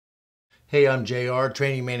Hey, I'm JR,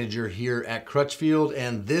 training manager here at Crutchfield,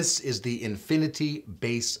 and this is the Infinity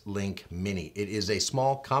BassLink Mini. It is a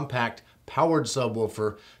small, compact, powered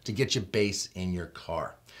subwoofer to get you bass in your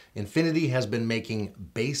car. Infinity has been making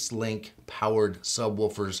BassLink powered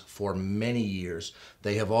subwoofers for many years.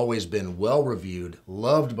 They have always been well reviewed,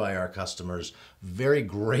 loved by our customers, very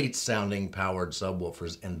great sounding powered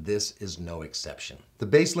subwoofers, and this is no exception. The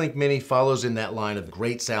BassLink Mini follows in that line of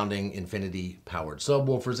great sounding Infinity powered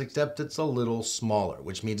subwoofers, except it's a little smaller,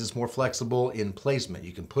 which means it's more flexible in placement.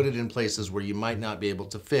 You can put it in places where you might not be able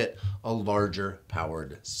to fit a larger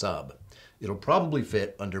powered sub. It'll probably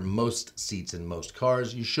fit under most seats in most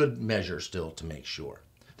cars. You should measure still to make sure.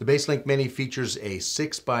 The BassLink Mini features a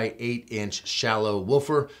 6 by 8 inch shallow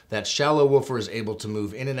woofer. That shallow woofer is able to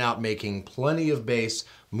move in and out, making plenty of bass,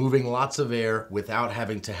 moving lots of air without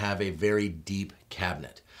having to have a very deep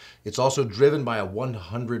cabinet. It's also driven by a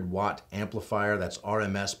 100-watt amplifier. That's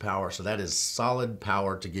RMS power, so that is solid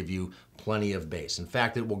power to give you plenty of bass. In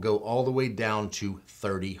fact, it will go all the way down to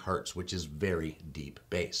 30 hertz, which is very deep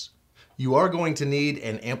bass. You are going to need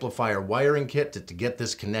an amplifier wiring kit to get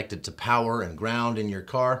this connected to power and ground in your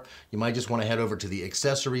car. You might just want to head over to the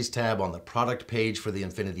accessories tab on the product page for the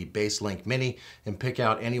Infinity BassLink Mini and pick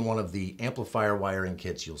out any one of the amplifier wiring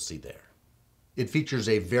kits you'll see there. It features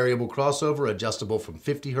a variable crossover adjustable from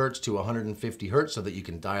 50 hertz to 150 hertz so that you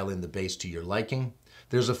can dial in the bass to your liking.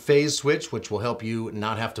 There's a phase switch which will help you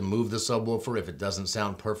not have to move the subwoofer if it doesn't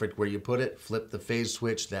sound perfect where you put it. Flip the phase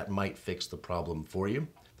switch, that might fix the problem for you.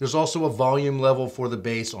 There's also a volume level for the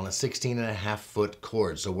bass on a 16.5-foot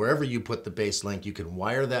cord. So wherever you put the BassLink, you can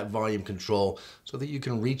wire that volume control so that you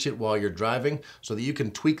can reach it while you're driving, so that you can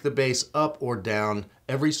tweak the bass up or down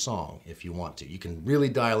every song if you want to. You can really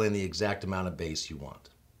dial in the exact amount of bass you want.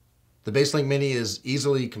 The BassLink Mini is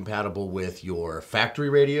easily compatible with your factory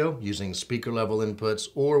radio using speaker level inputs,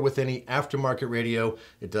 or with any aftermarket radio.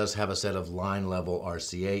 It does have a set of line level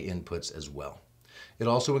RCA inputs as well. It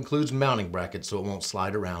also includes mounting brackets so it won't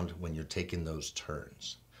slide around when you're taking those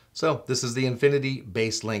turns. So this is the Infinity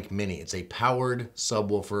BassLink Mini. It's a powered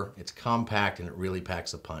subwoofer, it's compact, and it really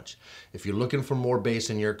packs a punch. If you're looking for more bass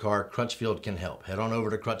in your car, Crutchfield can help. Head on over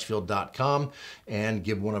to crutchfield.com and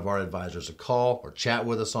give one of our advisors a call, or chat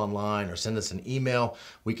with us online, or send us an email.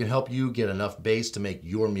 We can help you get enough bass to make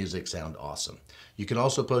your music sound awesome. You can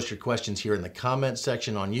also post your questions here in the comments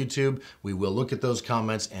section on YouTube. We will look at those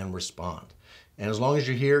comments and respond. And as long as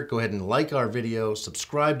you're here, go ahead and like our video,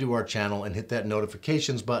 subscribe to our channel, and hit that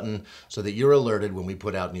notifications button so that you're alerted when we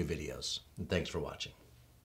put out new videos. And thanks for watching.